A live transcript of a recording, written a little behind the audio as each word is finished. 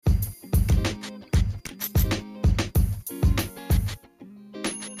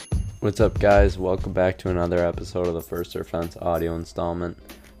What's up, guys? Welcome back to another episode of the First Defense audio installment.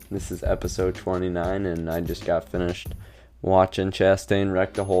 This is episode 29, and I just got finished watching Chastain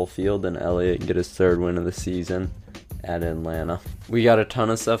wreck the whole field and Elliott get his third win of the season at Atlanta. We got a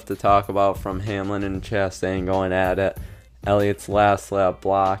ton of stuff to talk about, from Hamlin and Chastain going at it, Elliott's last lap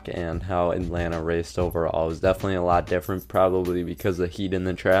block, and how Atlanta raced overall. It was definitely a lot different, probably because of the heat in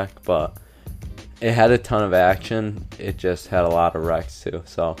the track, but it had a ton of action. It just had a lot of wrecks too,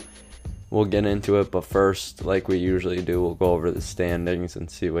 so we'll get into it, but first, like we usually do, we'll go over the standings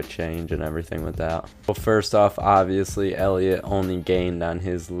and see what changed and everything with that. Well, first off, obviously, Elliott only gained on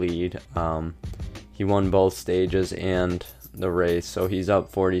his lead. He won both stages and the race, so he's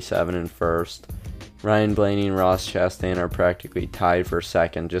up 47 in first. Ryan Blaney and Ross Chastain are practically tied for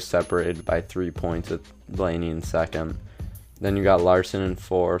second, just separated by 3 points with Blaney in second. Then you got Larson in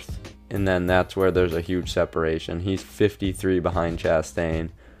fourth, and then that's where there's a huge separation. He's 53 behind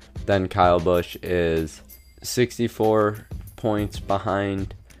Chastain. Then Kyle Busch is 64 points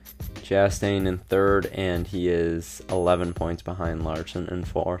behind Chastain in third, and he is 11 points behind Larson in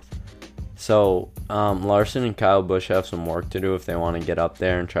fourth. So Larson and Kyle Busch have some work to do if they want to get up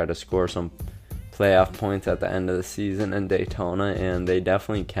there and try to score some playoff points at the end of the season in Daytona, and they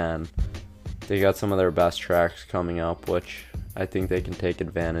definitely can. They got some of their best tracks coming up, which I think they can take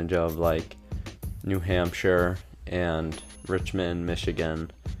advantage of, like New Hampshire and Richmond,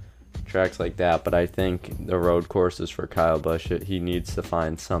 Michigan, tracks like that. But I think the road courses for Kyle Busch, he needs to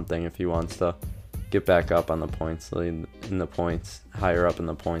find something if he wants to get back up on the points lead, in the points, higher up in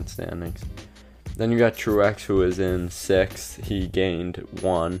the point standings. Then you got Truex, who is in sixth. He gained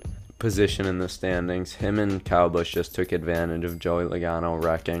one position in the standings. Him and Kyle Busch just took advantage of Joey Logano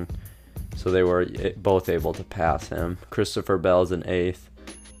wrecking, so they were both able to pass him. Christopher Bell's in eighth.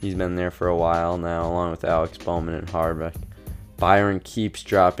 He's been there for a while now, along with Alex Bowman and Harvick. Byron keeps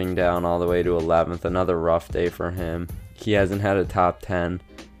dropping down all the way to 11th. Another rough day for him. He hasn't had a top 10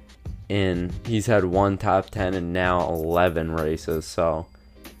 he's had one top 10 in now 11 races, so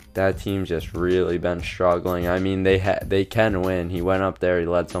that team's just really been struggling. I mean, they can win. He went up there, he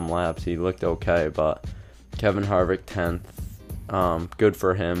led some laps, he looked okay, but Kevin Harvick 10th. Good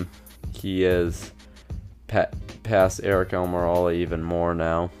for him. He is past Eric Almirola even more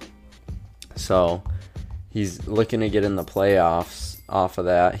now, so he's looking to get in the playoffs off of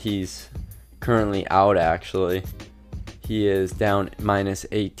that. He's currently out, actually. He is down minus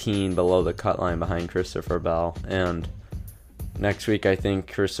 18 below the cut line behind Christopher Bell. And next week, I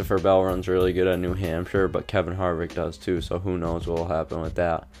think Christopher Bell runs really good at New Hampshire, but Kevin Harvick does too, so who knows what will happen with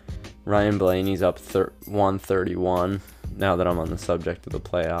that. Ryan Blaney's up 131. Now that I'm on the subject of the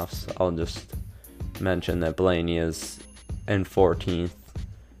playoffs, I'll just mention that Blaney is in 14th.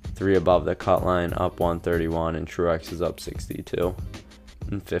 3 above the cut line, up 131, and Truex is up 62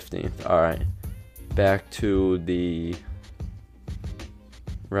 and 15th. Alright, back to the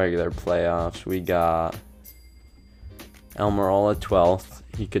regular playoffs. We got Almirola 12th.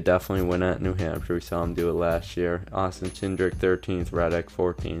 He could definitely win at New Hampshire. We saw him do it last year. Austin Cindric 13th, Reddick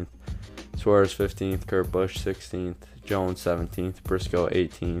 14th, Suarez 15th, Kurt Busch 16th, Jones 17th, Briscoe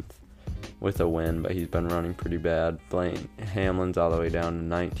 18th. With a win, but he's been running pretty bad. Hamlin's all the way down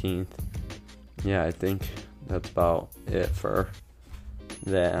to 19th. Yeah, I think that's about it for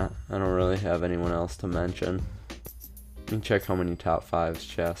that. I don't really have anyone else to mention. Let me check how many top 5s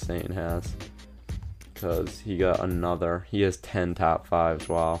Chastain has, because he has 10 top 5s.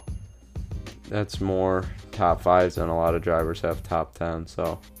 Wow, that's more top 5s than a lot of drivers have top 10,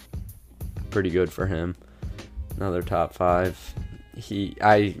 so pretty good for him. Another top 5.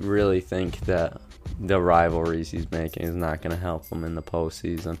 I really think that the rivalries he's making is not going to help him in the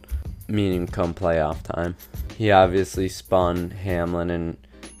postseason, meaning come playoff time. He obviously spun Hamlin, and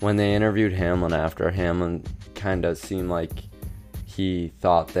when they interviewed Hamlin after, Hamlin kind of seemed like he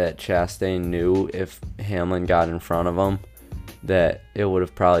thought that Chastain knew if Hamlin got in front of him that it would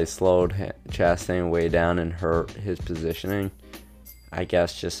have probably slowed Chastain way down and hurt his positioning. I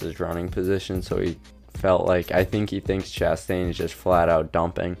guess just his running position, so he felt like, I think he thinks Chastain is just flat out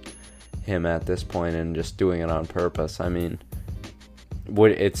dumping him at this point and just doing it on purpose. I mean,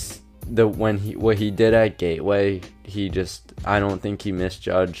 what he did at Gateway, I don't think he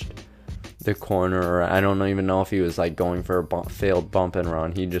misjudged the corner, or I don't even know if he was like going for a failed bump and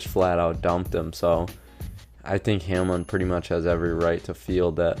run. He just flat out dumped him. So I think Hamlin pretty much has every right to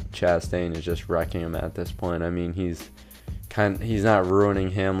feel that Chastain is just wrecking him at this point. I mean, he's not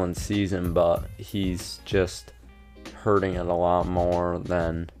ruining Hamlin's season, but he's just hurting it a lot more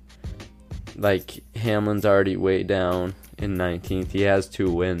than, like, Hamlin's already way down in 19th. He has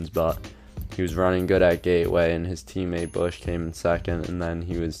 2 wins, but he was running good at Gateway, and his teammate Bush came in second, and then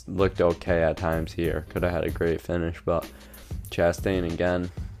he looked okay at times here. Could have had a great finish, but Chastain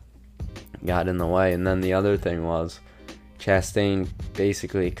again got in the way. And then the other thing was Chastain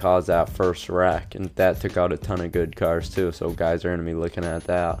basically caused that first wreck, and that took out a ton of good cars too, so guys are going to be looking at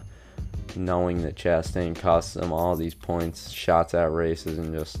that, knowing that Chastain costs them all these points, shots at races,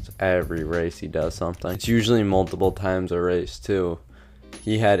 and just every race he does something. It's usually multiple times a race too.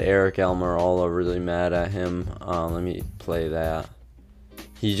 He had Eric Almirola really mad at him. Let me play that.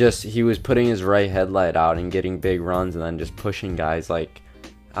 He was putting his right headlight out and getting big runs and then just pushing guys like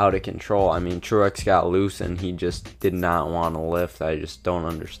out of control. I mean, Truex got loose and he just did not want to lift. I just don't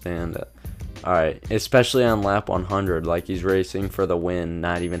understand it. Alright, especially on lap 100, like he's racing for the win,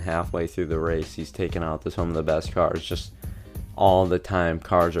 not even halfway through the race. He's taking out some of the best cars. Just all the time,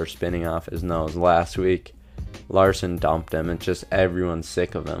 cars are spinning off his nose. Last week, Larson dumped him. It's just everyone's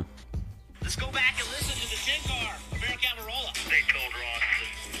sick of him. Let's go back and listen to the Shin car of Eric Almirola. They told Ross that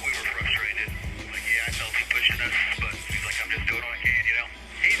we were frustrated. Like, yeah, I felt he pushing us, but he's like, I'm just doing what I can, you know?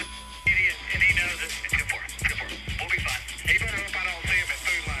 He's an idiot, and he knows it. Good for him. Good for him. We'll be fine. He better hope I don't see him at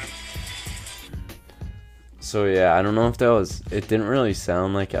food line. So yeah, I don't know if it didn't really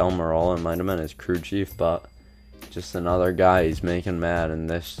sound like Almirola. It might have been his crew chief, but just another guy he's making mad, and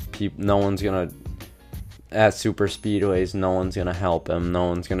no one's gonna, at super speedways, no one's gonna help him, no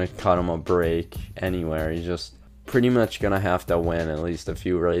one's gonna cut him a break anywhere. He's just pretty much gonna have to win at least a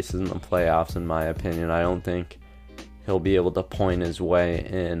few races in the playoffs, in my opinion. I don't think he'll be able to point his way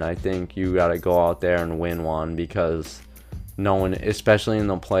in. I think you gotta go out there and win one, because no one, especially in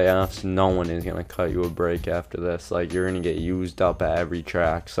the playoffs, no one is going to cut you a break after this. Like, you're going to get used up at every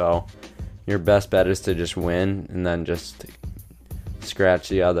track. So your best bet is to just win and then just scratch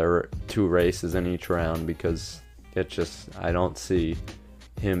the other two races in each round, because I don't see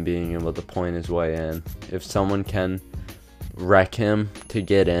him being able to point his way in. If someone can wreck him to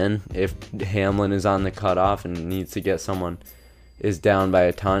get in, if Hamlin is on the cutoff and needs to get someone, is down by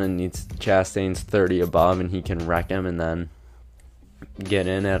a ton and needs Chastain's 30 above, and he can wreck him and then get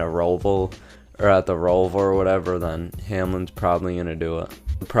in at a Roval or at the Roval or whatever, then Hamlin's probably going to do it.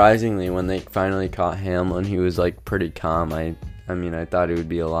 Surprisingly, when they finally caught Hamlin, he was like pretty calm. I mean, I thought he would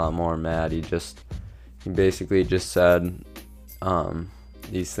be a lot more mad. He basically just said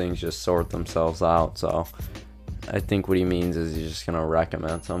these things just sort themselves out. So I think what he means is he's just going to wreck him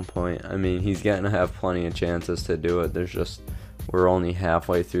at some point. I mean, he's going to have plenty of chances to do it. We're only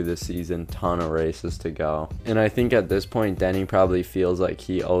halfway through the season, ton of races to go. And I think at this point, Denny probably feels like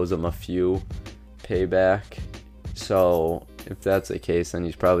he owes him a few payback. So if that's the case, then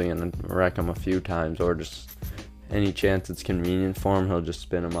he's probably going to wreck him a few times, or just any chance it's convenient for him, he'll just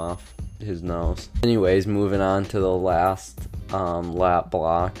spin him off his nose. Anyways, moving on to the last lap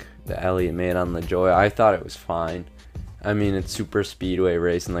block that Elliott made on the Joy. I thought it was fine. I mean, it's super speedway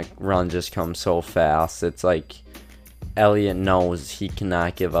racing, like, run just comes so fast. It's like Elliott knows he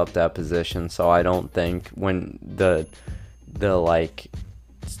cannot give up that position, so I don't think when the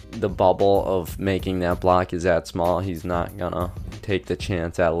bubble of making that block is that small, he's not gonna take the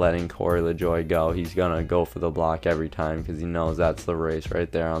chance at letting Corey LaJoie go. He's gonna go for the block every time, because he knows that's the race right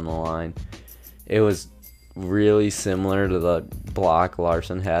there on the line. It was really similar to the block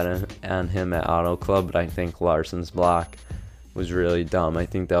Larson had on him at Auto Club, but I think Larson's block was really dumb. I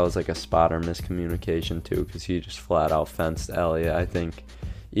think that was like a spotter miscommunication too, because he just flat out fenced Elliott. I think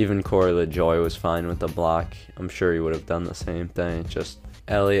even Corey LaJoie was fine with the block. I'm sure he would have done the same thing. Just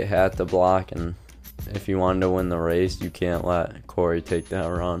Elliott had the block, and if you wanted to win the race, you can't let Corey take that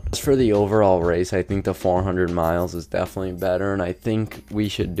run. As for the overall race, I think the 400 miles is definitely better, and I think we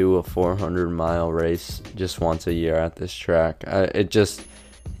should do a 400-mile race just once a year at this track.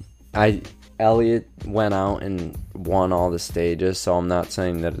 Elliott went out and won all the stages, so I'm not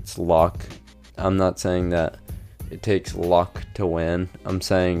saying that it's luck. I'm not saying that it takes luck to win. I'm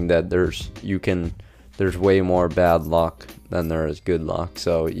saying that there's way more bad luck than there is good luck.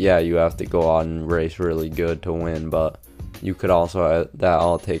 So yeah, you have to go out and race really good to win, but you could also have that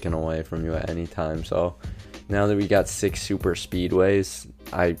all taken away from you at any time. So now that we got 6 super speedways,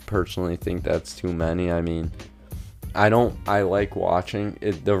 I personally think that's too many. I mean, I like watching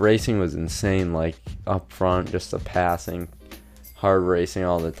it. The racing was insane, like up front, just the passing, hard racing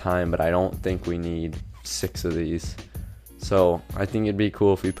all the time, but I don't think we need 6 of these. So I think it'd be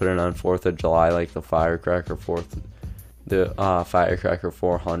cool if we put it on 4th of July, like the Firecracker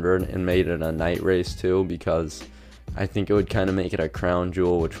 400, and made it a night race too, because I think it would kind of make it a crown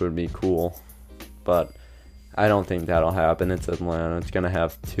jewel, which would be cool. But I don't think that'll happen. It's Atlanta. It's going to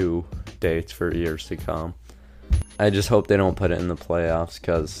have 2 dates for years to come. I just hope they don't put it in the playoffs,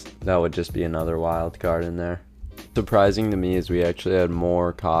 because that would just be another wild card in there. Surprising to me is we actually had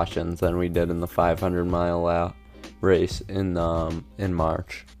more cautions than we did in the 500-mile lap race in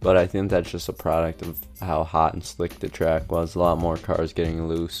March. But I think that's just a product of how hot and slick the track was. A lot more cars getting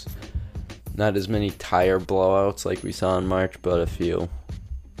loose. Not as many tire blowouts like we saw in March, but a few.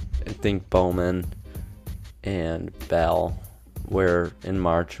 I think Bowman and Bell, where in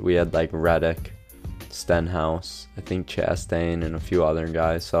March we had like Reddick, Stenhouse, I think Chastain, and a few other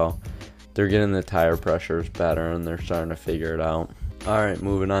guys. So they're getting the tire pressures better, and they're starting to figure it out. Alright,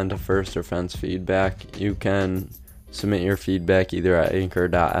 moving on to First or Fence feedback. You can submit your feedback either at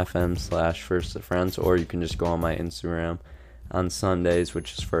anchor.fm/firstoffense, or you can just go on my Instagram on Sundays,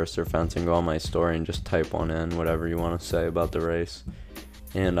 which is First or Fence, and go on my story and just type one in, whatever you want to say about the race.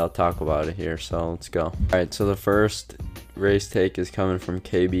 And I'll talk about it here, so let's go. Alright, so the first race take is coming from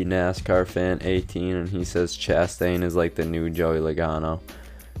KB NASCAR Fan 18, and he says Chastain is like the new Joey Logano.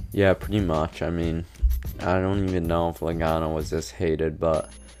 Yeah, pretty much. I mean, I don't even know if Logano was this hated, but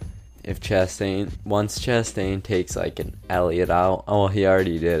once Chastain takes like an Elliott out, he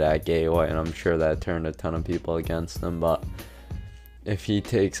already did at Gateway, and I'm sure that turned a ton of people against him, but if he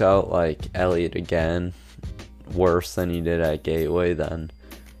takes out like Elliott again, worse than he did at Gateway, then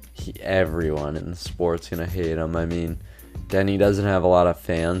everyone in the sport's gonna hate him. I mean, Denny doesn't have a lot of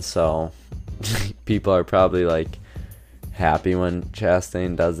fans, so people are probably like happy when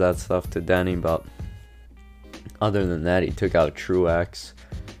Chastain does that stuff to Denny, but other than that, he took out Truex.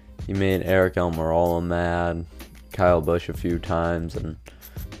 He made Eric Almirola mad, Kyle Busch a few times, and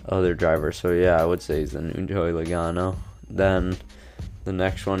other drivers. So yeah, I would say he's the new Joey Logano. Then the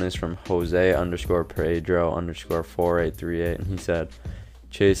next one is from Jose_Pedro_4838, and he said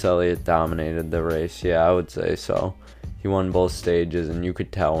Chase Elliott dominated the race. Yeah, I would say so. He won both stages, and you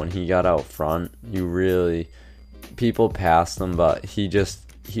could tell when he got out front, people passed him, but he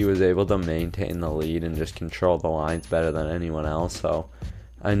was able to maintain the lead and just control the lines better than anyone else. So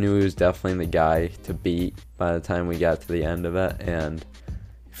I knew he was definitely the guy to beat by the time we got to the end of it, and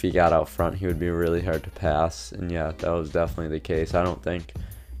if he got out front, he would be really hard to pass. And yeah, that was definitely the case. I don't think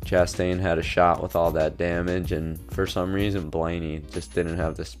Chastain had a shot with all that damage, and for some reason Blaney just didn't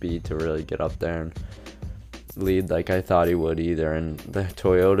have the speed to really get up there and lead like I thought he would either. And the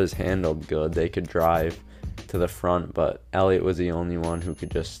Toyotas handled good. They could drive to the front, but Elliott was the only one who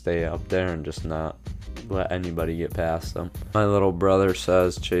could just stay up there and just not let anybody get past them. My little brother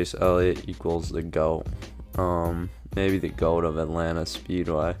says Chase Elliott equals the GOAT. Maybe the GOAT of Atlanta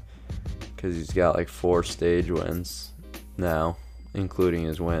Speedway, because he's got like 4 stage wins now, including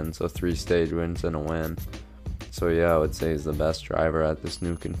his win, so 3 stage wins and a win. So yeah, I would say he's the best driver at this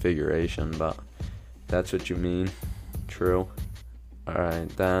new configuration, but that's what you mean. True. Alright,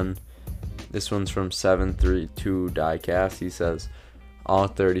 then this one's from 732 Diecast. He says all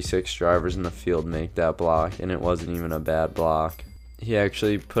 36 drivers in the field make that block, and it wasn't even a bad block. He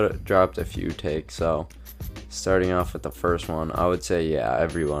actually dropped a few takes, so starting off with the first one, I would say yeah,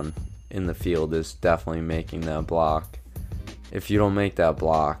 everyone in the field is definitely making that block. If you don't make that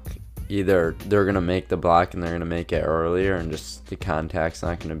block, either they're going to make the block and they're going to make it earlier and just the contact's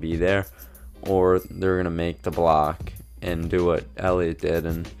not going to be there, or they're going to make the block and do what Elliott did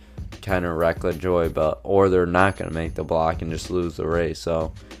and kind of wreck LaJoie, or they're not going to make the block and just lose the race.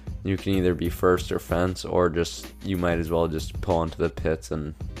 So you can either be first or fence, or just you might as well just pull into the pits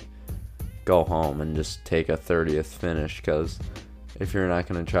and go home and just take a 30th finish, because if you're not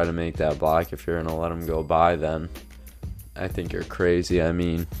going to try to make that block, if you're going to let them go by, then I think you're crazy. I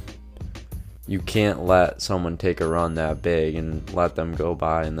mean, you can't let someone take a run that big and let them go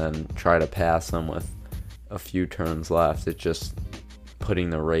by and then try to pass them with a few turns left. It's just putting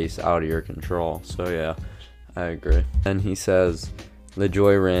the race out of your control. So yeah, I agree. And he says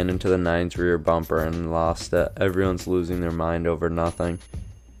LaJoie ran into the 9's rear bumper and lost it. Everyone's losing their mind over nothing.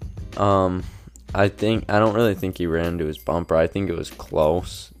 I don't really think he ran into his bumper. I think it was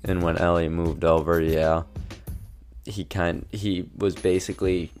close, and when Elliott moved over, yeah, he was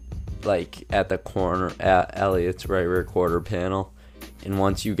basically like at the corner at Elliott's right rear quarter panel, and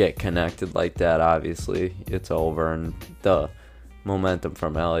once you get connected like that, obviously it's over, and the momentum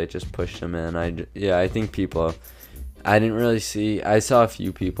from Elliott just pushed him in. I think people, I saw a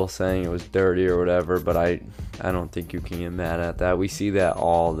few people saying it was dirty or whatever, but I don't think you can get mad at that. We see that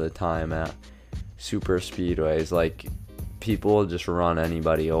all the time at super speedways. Like, people will just run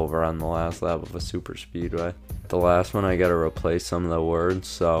anybody over on the last lap of a super speedway. The last one, I gotta replace some of the words,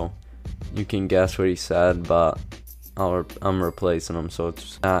 so you can guess what he said, but I'm replacing them, so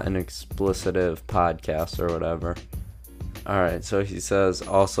it's not an explicitive podcast or whatever. Alright, so he says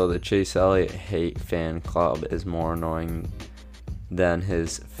also the Chase Elliott hate fan club is more annoying than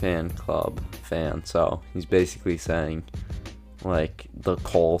his fan club fan. So he's basically saying like the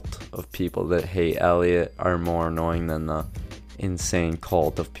cult of people that hate Elliott are more annoying than the insane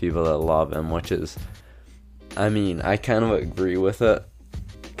cult of people that love him, which is, I mean, I kind of agree with it,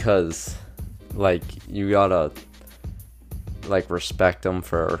 because like you gotta like respect him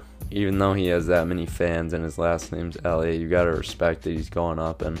for, even though he has that many fans and his last name's Elliott, you gotta respect that he's going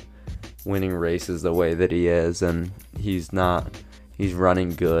up and winning races the way that he is, and he's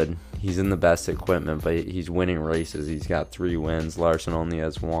running good. He's in the best equipment, but he's winning races. He's got 3 wins. Larson only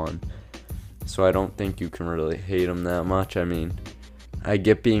has 1. So I don't think you can really hate him that much. I mean, I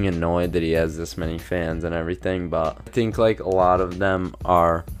get being annoyed that he has this many fans and everything, but I think like a lot of them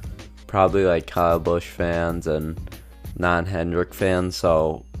are probably like Kyle Busch fans and non-Hendrick fans,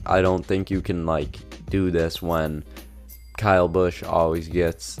 so I don't think you can like do this when Kyle Busch always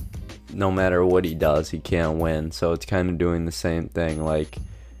gets, no matter what he does, he can't win. So it's kind of doing the same thing. Like,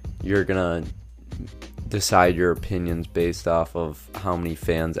 you're gonna decide your opinions based off of how many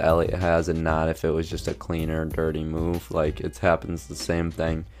fans Elliott has and not if it was just a clean or dirty move. Like, it happens the same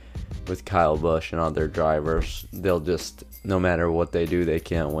thing with Kyle Busch and other drivers. They'll just, no matter what they do, they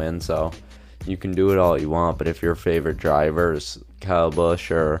can't win. So you can do it all you want, but if your favorite driver is Kyle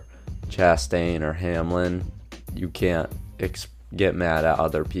Busch or Chastain or Hamlin, you can't get mad at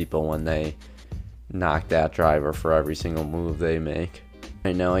other people when they knock that driver for every single move they make.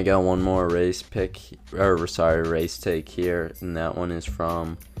 Right now I got one more race take here, and that one is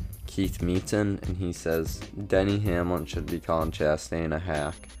from Keith Meaton, and he says Denny Hamlin should be calling Chastain a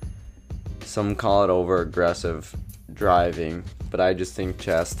hack. Some call it over aggressive driving, but I just think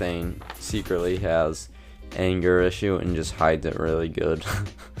Chastain secretly has anger issue and just hides it really good.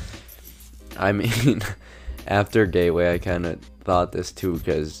 I mean, after Gateway I kind of thought this too,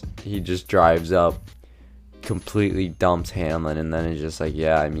 because he just drives up, completely dumps Hamlin, and then he's just like,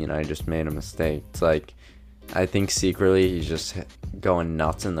 yeah, I mean, I just made a mistake. It's like, I think secretly he's just going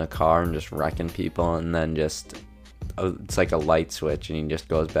nuts in the car and just wrecking people, and then just, it's like a light switch and he just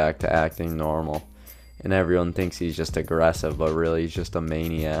goes back to acting normal, and everyone thinks he's just aggressive, but really he's just a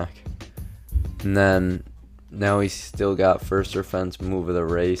maniac. And then now he's still got first or fence move of the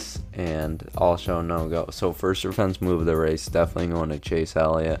race and all show no go. So first or fence move of the race, definitely going to Chase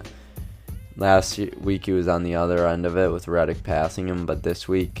Elliott. Last week he was on the other end of it with Reddick passing him, but this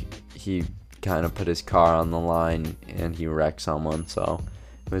week he kind of put his car on the line and he wrecked someone. So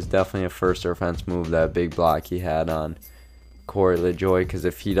it was definitely a first or fence move, that big block he had on Corey LaJoie, because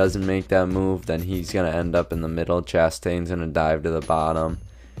if he doesn't make that move, then he's going to end up in the middle. Chastain's going to dive to the bottom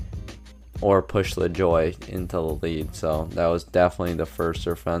or push LaJoie into the lead. So that was definitely the first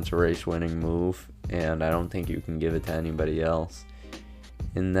or fence race winning move, and I don't think you can give it to anybody else.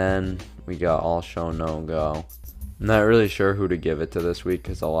 And then we got all show no go. I'm not really sure who to give it to this week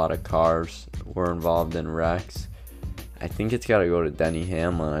because a lot of cars were involved in wrecks. I think it's got to go to Denny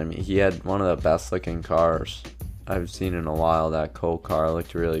Hamlin. I mean, he had one of the best looking cars I've seen in a while. That Cole car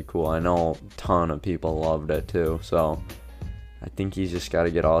looked really cool. I know a ton of people loved it too, so I think he's just got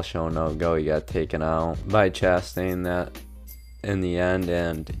to get all show no go. He got taken out by Chastain that in the end,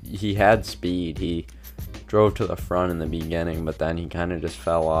 and he had speed. He drove to the front in the beginning, but then he kind of just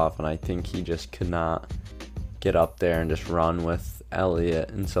fell off, and I think he just could not get up there and just run with Elliott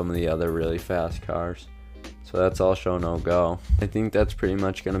and some of the other really fast cars. So that's all show no go. I think that's pretty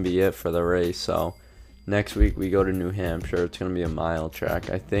much going to be it for the race. So next week we go to New Hampshire. It's going to be a mile track.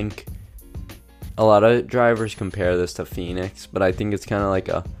 I think a lot of drivers compare this to Phoenix, but I think it's kind of like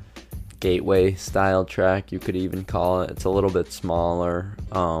a gateway style track, you could even call it. It's a little bit smaller.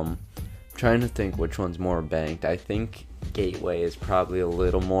 Trying to think which one's more banked. I think Gateway is probably a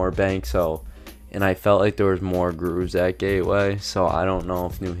little more banked, and I felt like there was more grooves at Gateway, so I don't know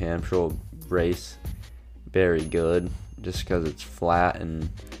if New Hampshire will race very good just because it's flat, and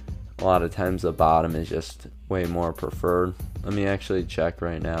a lot of times the bottom is just way more preferred. Let me actually check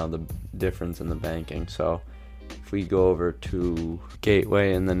right now the difference in the banking. So if we go over to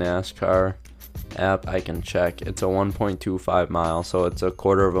Gateway in the NASCAR app, I can check. It's a 1.25 mile, so it's a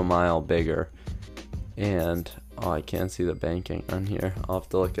quarter of a mile bigger. And I can't see the banking on here. I'll have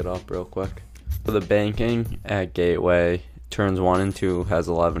to look it up real quick. So the banking at Gateway, turns 1 and 2 has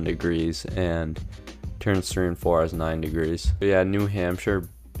 11 degrees, and turns 3 and 4 has 9 degrees. But yeah, New Hampshire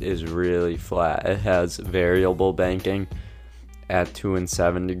is really flat. It has variable banking at 2 and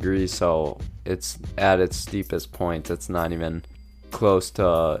 7 degrees, so it's at its steepest points. It's not even close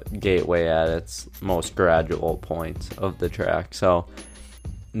to Gateway at its most gradual points of the track. So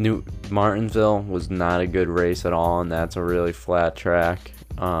New Martinsville was not a good race at all, and that's a really flat track.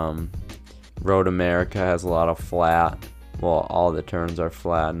 Road America has a lot of flat. Well, all the turns are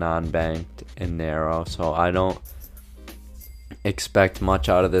flat, non-banked, and narrow, so I don't expect much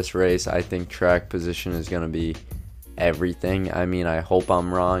out of this race. I think track position is going to be everything. I mean, I hope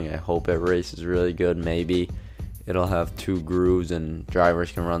I'm wrong. I hope it races really good. Maybe it'll have 2 grooves and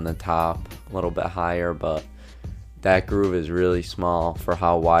drivers can run the top a little bit higher, but that groove is really small for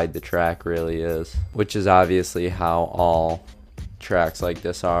how wide the track really is, which is obviously how all tracks like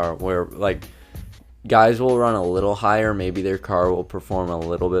this are, where like guys will run a little higher, maybe their car will perform a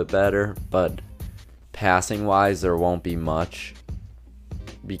little bit better, but passing wise there won't be much,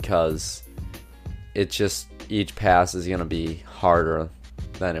 because it's just each pass is going to be harder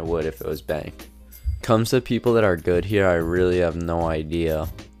than it would if it was banked. Comes to people that are good here, I really have no idea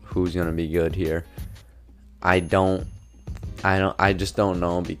who's going to be good here. I just don't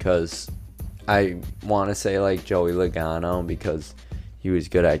know, because I want to say like Joey Logano because he was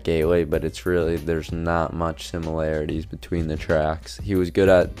good at Gateway, but it's really, there's not much similarities between the tracks. He was good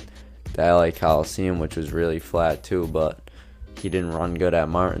at the LA Coliseum, which was really flat too, but he didn't run good at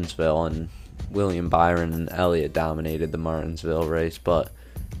Martinsville, and William Byron and Elliott dominated the Martinsville race. But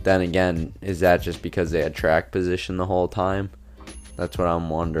then again, is that just because they had track position the whole time? That's what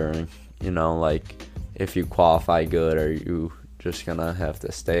I'm wondering. You know, like, if you qualify good, are you just gonna have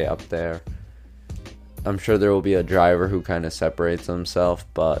to stay up there? I'm sure there will be a driver who kind of separates himself,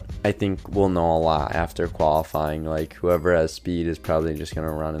 but I think we'll know a lot after qualifying. Like, whoever has speed is probably just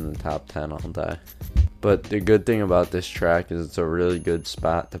gonna run in the top 10 all day. But the good thing about this track is it's a really good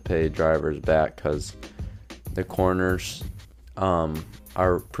spot to pay drivers back, because the corners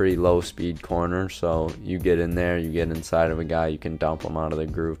are pretty low speed corners, so you get in there, you get inside of a guy, you can dump him out of the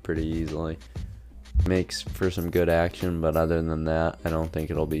groove pretty easily. Makes for some good action, but other than that, I don't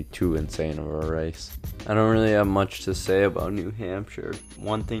think it'll be too insane of a race. I don't really have much to say about New Hampshire.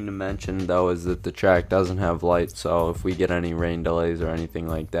 One thing to mention though is that the track doesn't have lights, so if we get any rain delays or anything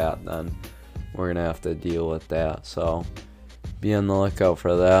like that, then we're gonna have to deal with that, so be on the lookout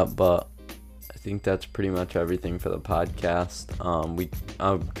for that. But I think that's pretty much everything for the podcast.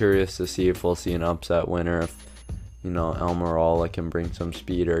 I'm curious to see if we'll see an upset winner, if Almirola can bring some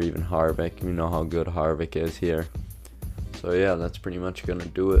speed, or even Harvick. You know how good Harvick is here. So yeah, that's pretty much gonna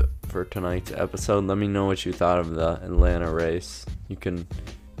do it for tonight's episode. Let me know what you thought of the Atlanta race. You can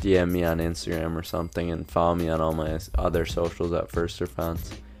DM me on Instagram or something, and follow me on all my other socials at First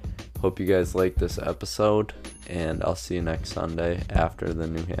Offense. Hope you guys liked this episode, and I'll see you next Sunday after the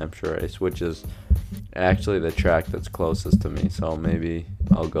New Hampshire race, which is actually the track that's closest to me, so maybe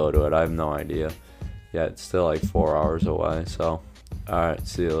I'll go to it. I have no idea. Yeah, it's still like 4 hours away, so alright,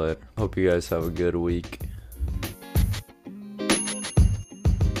 see you later. Hope you guys have a good week.